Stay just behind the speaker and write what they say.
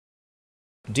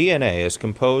DNA is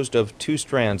composed of two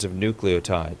strands of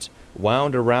nucleotides,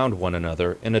 wound around one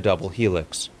another in a double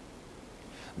helix.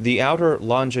 The outer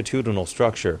longitudinal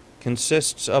structure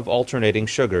consists of alternating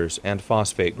sugars and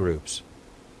phosphate groups.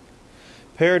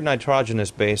 Paired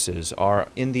nitrogenous bases are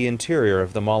in the interior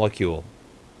of the molecule.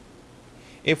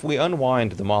 If we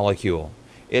unwind the molecule,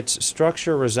 its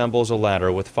structure resembles a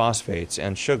ladder with phosphates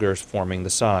and sugars forming the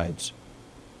sides.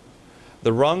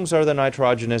 The rungs are the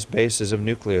nitrogenous bases of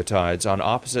nucleotides on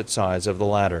opposite sides of the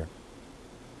ladder.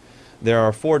 There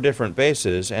are 4 different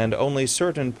bases, and only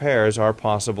certain pairs are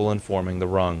possible in forming the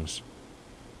rungs.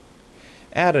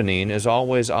 Adenine is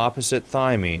always opposite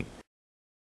thymine,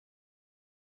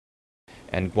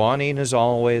 and guanine is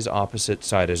always opposite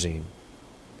cytosine.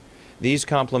 These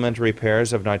complementary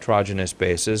pairs of nitrogenous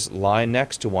bases lie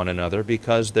next to one another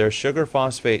because their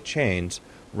sugar-phosphate chains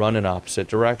run in opposite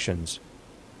directions.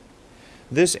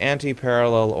 This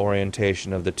anti-parallel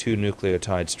orientation of the 2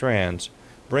 nucleotide strands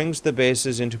brings the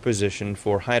bases into position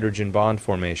for hydrogen bond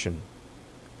formation.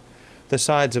 The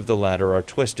sides of the ladder are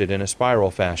twisted in a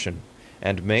spiral fashion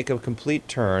and make a complete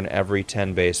turn every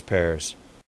 10 base pairs.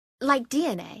 Like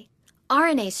DNA,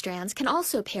 RNA strands can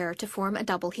also pair to form a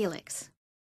double helix.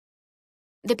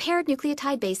 The paired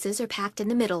nucleotide bases are packed in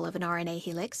the middle of an RNA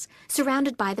helix,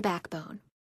 surrounded by the backbone.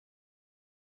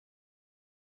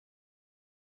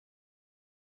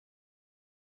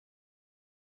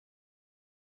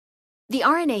 The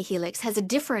RNA helix has a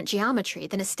different geometry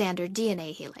than a standard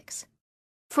DNA helix.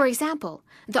 For example,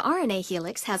 the RNA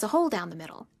helix has a hole down the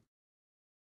middle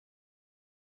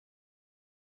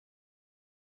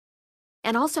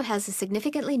and also has a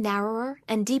significantly narrower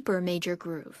and deeper major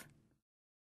groove.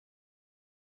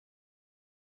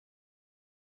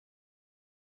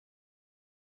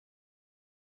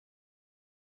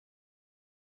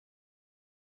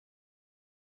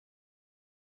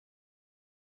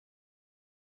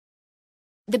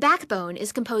 The backbone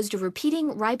is composed of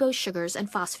repeating ribose sugars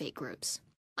and phosphate groups.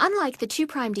 Unlike the 2'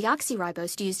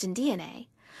 deoxyribose used in DNA,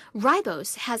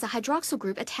 ribose has a hydroxyl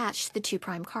group attached to the 2'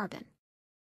 carbon.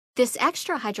 This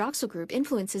extra hydroxyl group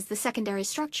influences the secondary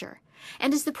structure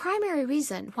and is the primary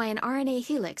reason why an RNA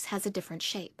helix has a different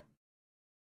shape.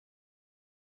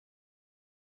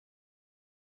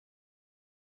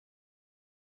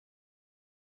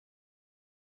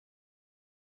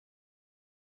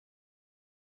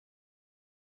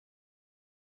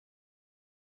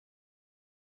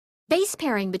 Base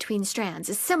pairing between strands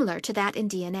is similar to that in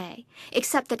DNA,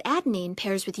 except that adenine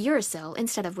pairs with uracil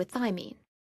instead of with thymine.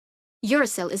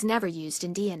 Uracil is never used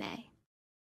in DNA.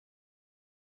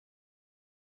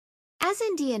 As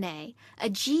in DNA, a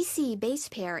GC base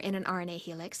pair in an RNA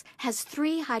helix has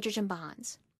 3 hydrogen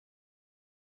bonds.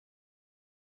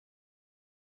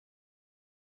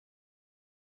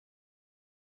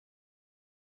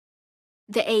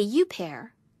 The AU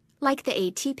pair, like the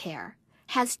AT pair,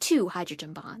 has 2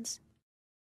 hydrogen bonds.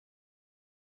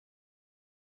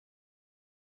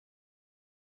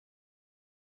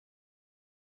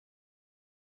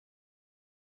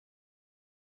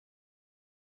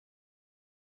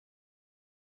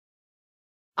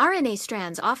 RNA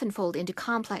strands often fold into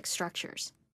complex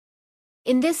structures.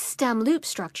 In this stem loop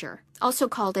structure, also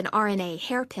called an RNA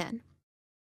hairpin,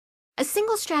 a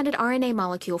single-stranded RNA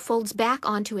molecule folds back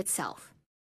onto itself.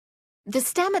 The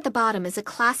stem at the bottom is a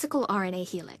classical RNA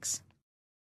helix.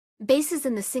 Bases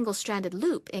in the single-stranded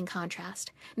loop, in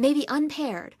contrast, may be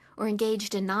unpaired or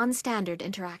engaged in non-standard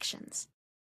interactions.